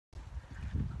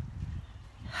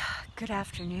Good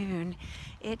afternoon.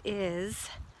 It is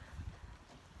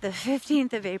the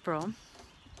 15th of April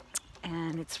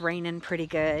and it's raining pretty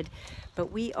good,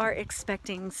 but we are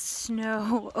expecting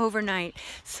snow overnight.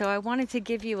 So I wanted to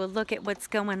give you a look at what's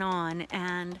going on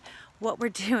and what we're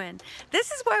doing.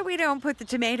 This is why we don't put the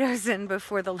tomatoes in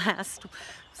before the last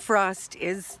frost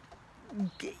is,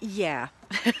 yeah.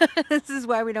 This is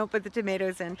why we don't put the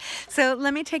tomatoes in. So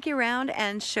let me take you around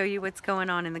and show you what's going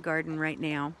on in the garden right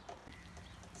now.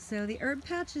 So the herb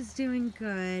patch is doing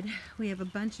good. We have a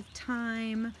bunch of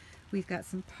thyme. We've got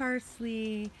some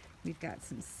parsley. We've got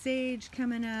some sage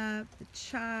coming up. The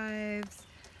chives,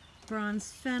 bronze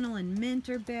fennel and mint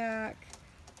are back.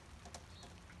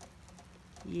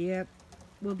 Yep,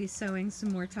 we'll be sowing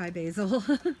some more Thai basil.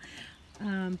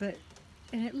 And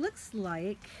it looks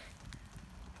like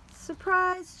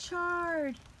surprise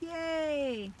chard.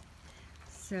 Yay!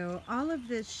 So all of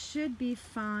this should be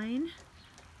fine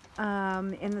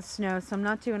in the snow, so I'm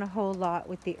not doing a whole lot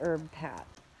with the herb patch.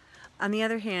 On the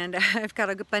other hand, I've got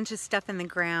a bunch of stuff in the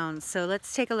ground, so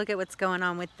let's take a look at what's going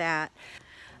on with that.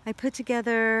 I put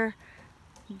together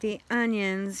the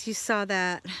onions, you saw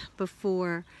that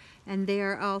before, and they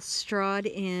are all strawed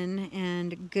in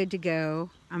and good to go,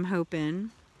 I'm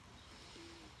hoping.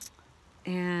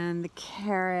 And the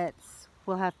carrots,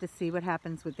 we'll have to see what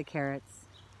happens with the carrots.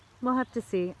 We'll have to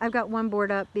see. I've got one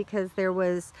board up because there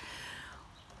was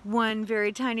one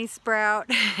very tiny sprout,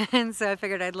 and so I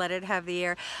figured I'd let it have the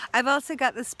air. I've also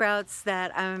got the sprouts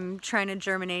that I'm trying to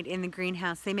germinate in the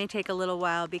greenhouse. They may take a little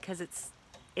while because it's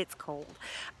cold.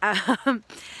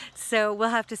 So we'll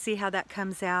have to see how that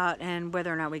comes out and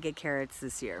whether or not we get carrots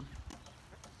this year.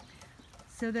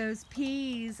 So those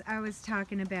peas I was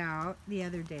talking about the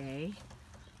other day,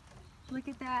 look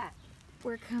at that.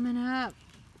 We're coming up.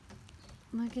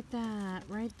 Look at that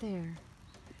right there.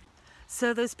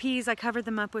 So those peas, I covered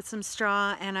them up with some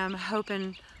straw, and I'm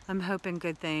hoping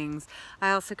good things.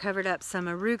 I also covered up some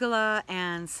arugula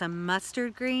and some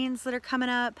mustard greens that are coming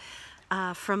up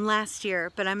from last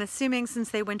year, but I'm assuming since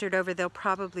they wintered over, they'll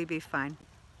probably be fine.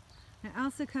 I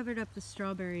also covered up the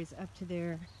strawberries up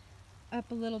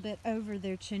a little bit over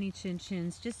their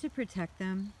chins, just to protect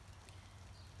them.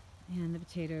 And the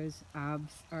potatoes are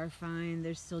fine.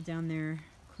 They're still down there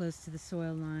close to the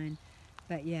soil line.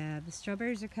 But yeah, the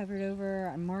strawberries are covered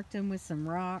over. I marked them with some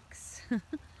rocks.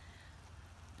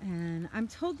 And I'm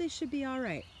told they should be all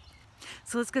right.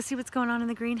 So let's go see what's going on in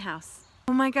the greenhouse.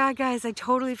 Oh my God, guys, I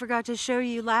totally forgot to show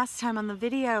you last time on the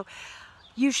video.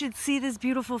 You should see this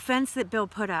beautiful fence that Bill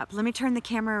put up. Let me turn the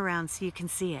camera around so you can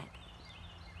see it.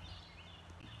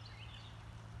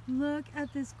 Look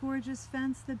at this gorgeous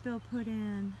fence that Bill put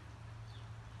in.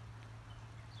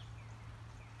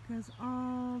 Goes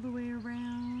all the way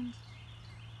around.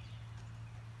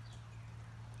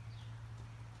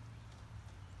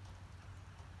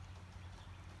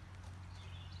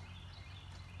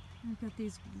 I've got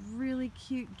these really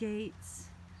cute gates.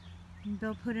 And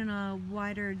Bill put in a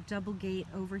wider double gate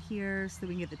over here so that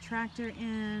we can get the tractor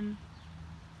in.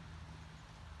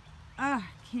 Ah,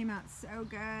 came out so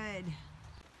good.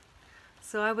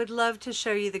 So I would love to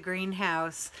show you the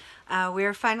greenhouse.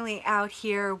 We're finally out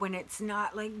here when it's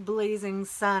not like blazing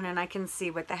sun and I can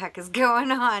see what the heck is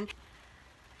going on.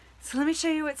 So let me show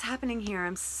you what's happening here.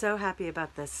 I'm so happy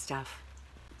about this stuff.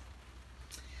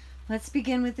 Let's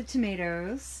begin with the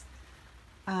tomatoes.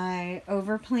 I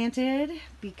overplanted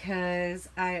because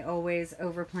I always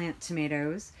overplant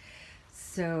tomatoes.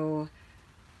 So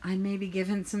I may be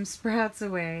giving some sprouts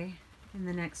away in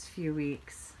the next few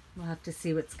weeks. We'll have to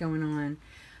see what's going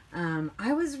on.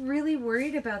 I was really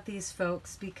worried about these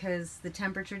folks because the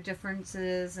temperature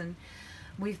differences, and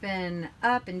we've been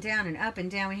up and down and up and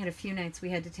down. We had a few nights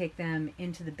we had to take them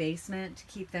into the basement to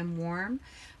keep them warm,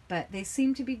 but they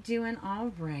seem to be doing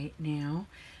all right now.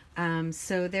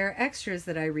 So there are extras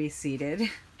that I reseeded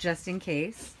just in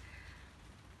case.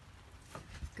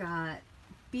 Got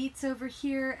beets over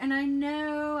here, and I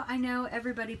know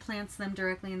everybody plants them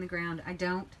directly in the ground. I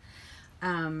don't.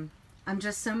 I'm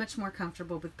just so much more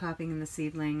comfortable with popping in the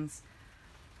seedlings.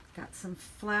 Got some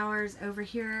flowers over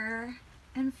here,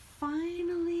 and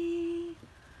finally,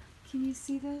 can you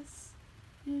see this?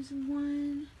 There's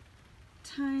one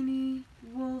tiny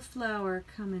wallflower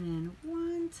coming in.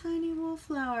 One tiny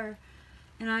wallflower.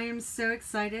 And I am so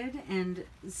excited, and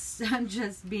I'm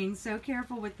just being so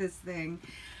careful with this thing.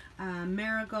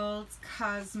 Marigolds,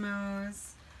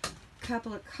 cosmos, a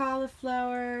couple of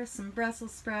cauliflower, some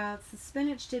Brussels sprouts. The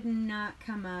spinach did not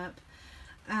come up.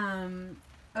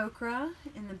 Okra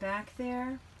in the back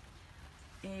there.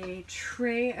 A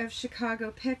tray of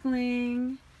Chicago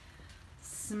pickling.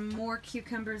 Some more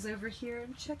cucumbers over here.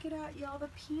 And check it out, y'all. The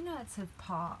peanuts have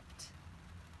popped.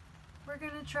 We're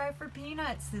going to try for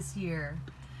peanuts this year.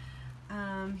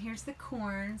 Here's the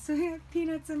corn. So we have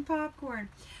peanuts and popcorn.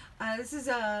 This is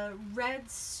a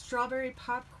red strawberry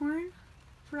popcorn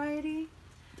variety.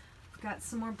 We've got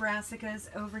some more brassicas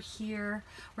over here.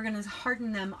 We're going to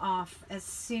harden them off as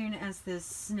soon as this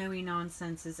snowy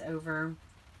nonsense is over.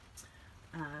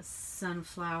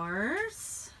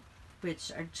 Sunflowers,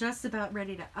 which are just about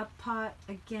ready to up pot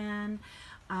again.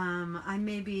 I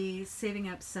may be saving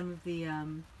up some of the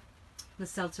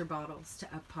seltzer bottles to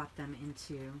up pot them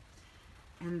into.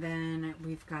 And then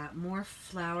we've got more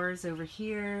flowers over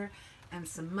here and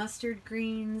some mustard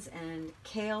greens and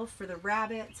kale for the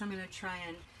rabbits. I'm going to try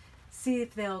and see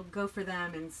if they'll go for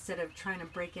them instead of trying to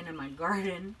break into my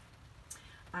garden.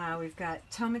 We've got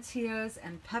tomatillos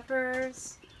and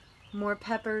peppers. More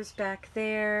peppers back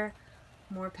there.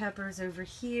 More peppers over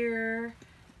here.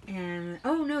 And,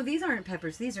 oh no, these aren't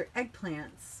peppers. These are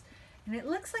eggplants. And it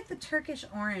looks like the Turkish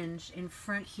orange in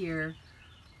front here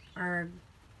are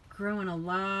growing a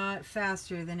lot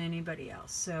faster than anybody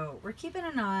else. So we're keeping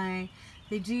an eye.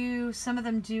 Some of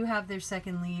them do have their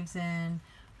second leaves in,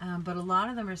 but a lot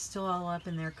of them are still all up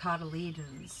in their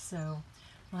cotyledons. So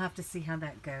we'll have to see how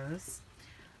that goes.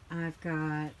 I've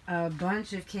got a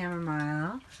bunch of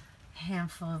chamomile, a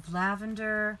handful of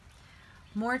lavender,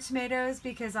 more tomatoes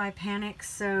because I panic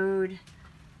sowed,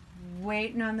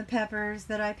 waiting on the peppers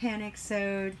that I panic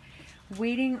sowed,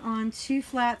 waiting on 2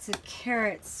 flats of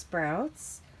carrot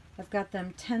sprouts. I've got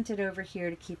them tented over here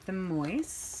to keep them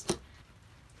moist.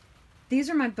 These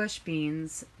are my bush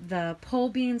beans. The pole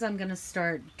beans I'm going to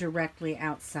start directly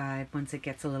outside once it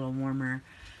gets a little warmer.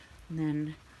 And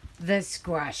then the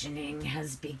squashing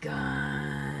has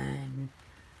begun.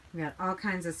 We've got all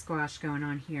kinds of squash going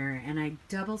on here. And I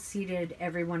double seeded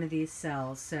every one of these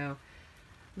cells. So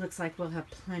looks like we'll have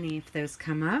plenty if those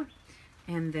come up.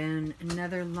 And then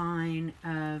another line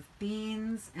of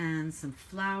beans and some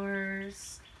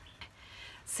flowers.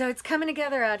 So it's coming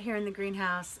together out here in the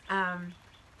greenhouse. I'm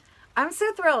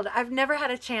so thrilled. I've never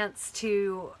had a chance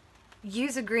to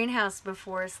use a greenhouse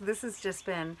before, so this has just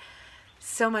been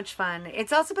so much fun.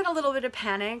 It's also been a little bit of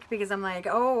panic because I'm like,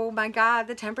 oh my God,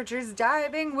 the temperature's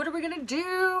diving. What are we gonna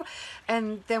do?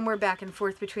 And then we're back and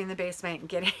forth between the basement and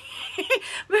getting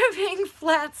moving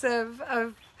flats of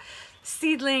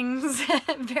seedlings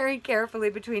very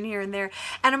carefully between here and there,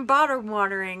 and I'm bottom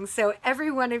watering, so every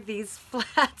one of these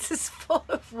flats is full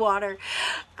of water.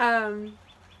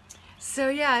 So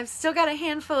yeah, I've still got a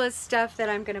handful of stuff that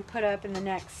I'm going to put up in the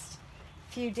next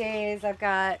few days. I've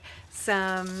got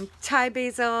some Thai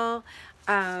basil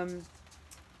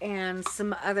and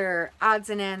some other odds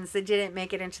and ends that didn't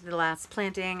make it into the last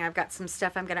planting. I've got some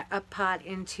stuff I'm going to up pot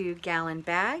into gallon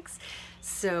bags.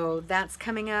 So that's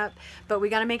coming up, but we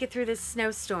got to make it through this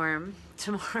snowstorm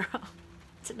tomorrow,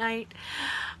 tonight.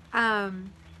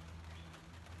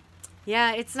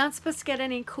 Yeah, it's not supposed to get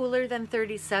any cooler than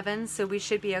 37, so we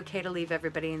should be okay to leave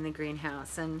everybody in the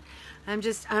greenhouse. And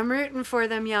I'm rooting for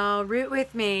them, y'all. Root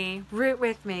with me,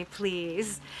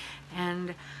 please.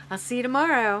 And I'll see you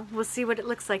tomorrow. We'll see what it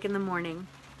looks like in the morning.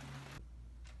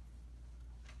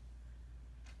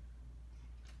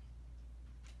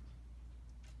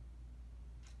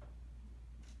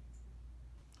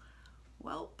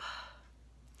 Welp,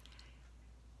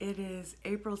 it is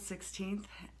April 16th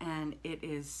and it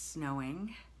is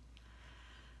snowing,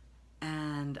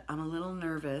 and I'm a little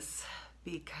nervous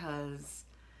because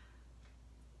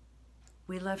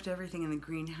we left everything in the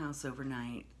greenhouse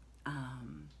overnight.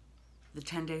 The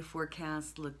 10-day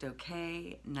forecast looked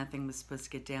okay. Nothing was supposed to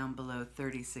get down below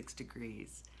 36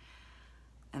 degrees.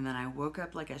 And then I woke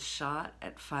up like a shot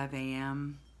at 5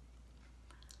 a.m.,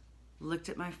 looked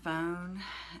at my phone,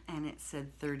 and it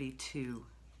said 32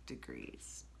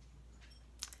 degrees.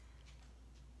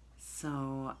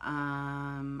 So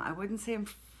I wouldn't say I'm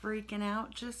freaking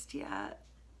out just yet,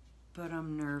 but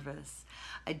I'm nervous.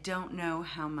 I don't know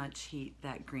how much heat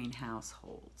that greenhouse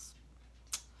holds.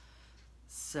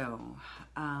 So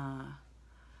I'll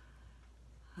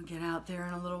get out there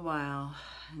in a little while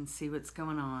and see what's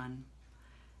going on.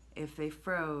 If they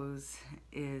froze,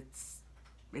 it's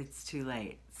too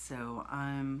late. So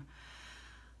I'm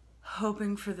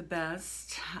hoping for the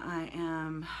best. I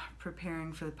am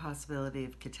preparing for the possibility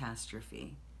of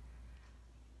catastrophe.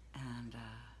 And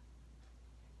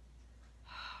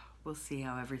we'll see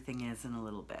how everything is in a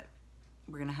little bit.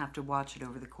 We're gonna have to watch it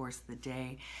over the course of the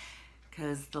day,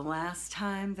 because the last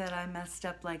time that I messed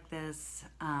up like this,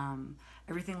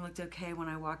 everything looked okay when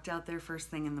I walked out there first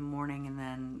thing in the morning, and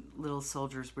then little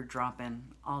soldiers were dropping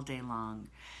all day long.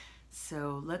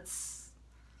 So let's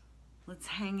let's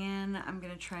hang in. I'm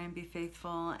gonna try and be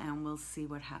faithful and we'll see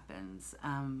what happens.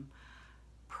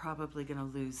 Probably gonna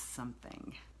lose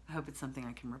something. I hope it's something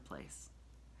I can replace.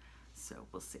 So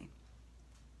we'll see.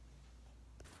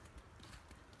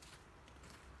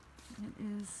 It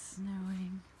is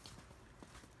snowing.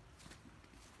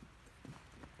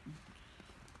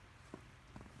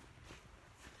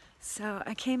 So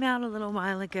I came out a little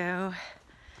while ago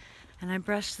and I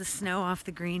brushed the snow off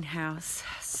the greenhouse.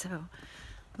 So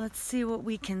let's see what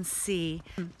we can see.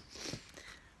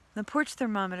 The porch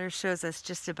thermometer shows us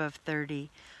just above 30.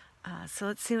 So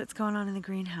let's see what's going on in the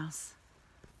greenhouse.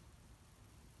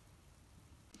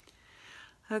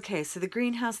 Okay, so the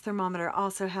greenhouse thermometer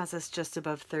also has us just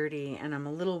above 30, and I'm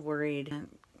a little worried.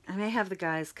 I may have the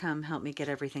guys come help me get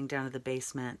everything down to the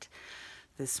basement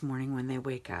this morning when they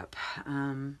wake up.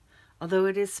 Although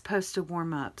it is supposed to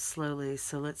warm up slowly,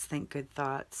 so let's think good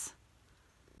thoughts.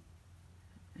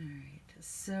 All right,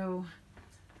 so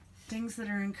things that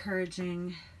are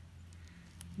encouraging.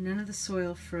 None of the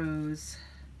soil froze.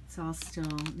 It's all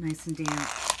still nice and damp.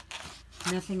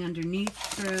 Nothing underneath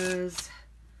froze.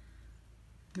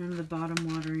 None of the bottom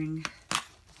watering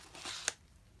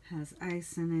has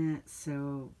ice in it,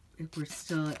 so we're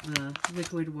still at the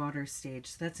liquid water stage.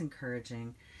 So that's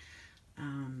encouraging.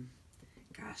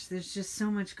 Gosh, there's just so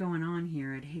much going on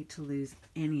here. I'd hate to lose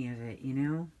any of it, you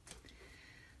know?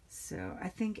 So I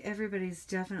think everybody's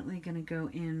definitely going to go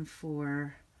in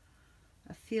for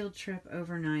a field trip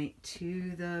overnight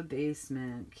to the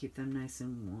basement. Keep them nice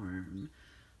and warm.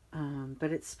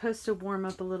 But it's supposed to warm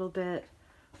up a little bit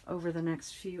over the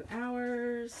next few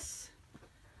hours.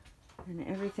 And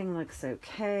everything looks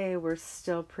okay. We're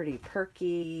still pretty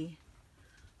perky.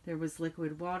 There was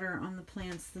liquid water on the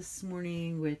plants this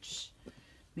morning, which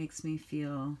makes me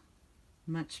feel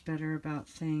much better about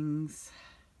things.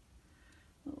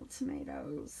 Little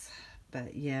tomatoes.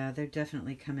 But yeah, they're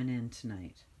definitely coming in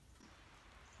tonight.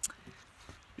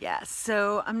 Yeah,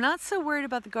 so I'm not so worried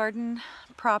about the garden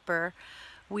proper.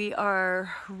 We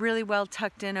are really well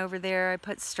tucked in over there. I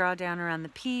put straw down around the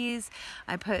peas.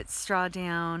 I put straw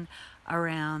down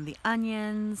around the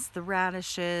onions, the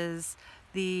radishes,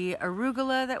 the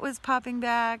arugula that was popping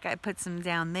back. I put some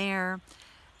down there.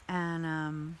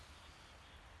 And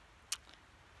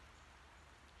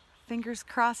fingers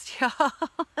crossed, y'all.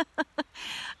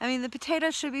 I mean, the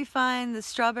potatoes should be fine. The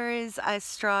strawberries I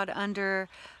strawed under.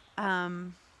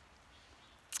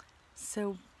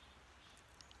 So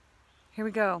here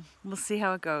we go. We'll see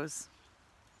how it goes.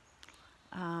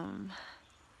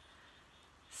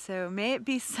 So may it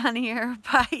be sunnier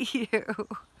by you.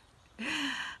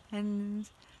 And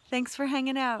thanks for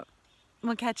hanging out.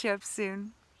 We'll catch you up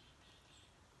soon.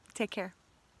 Take care.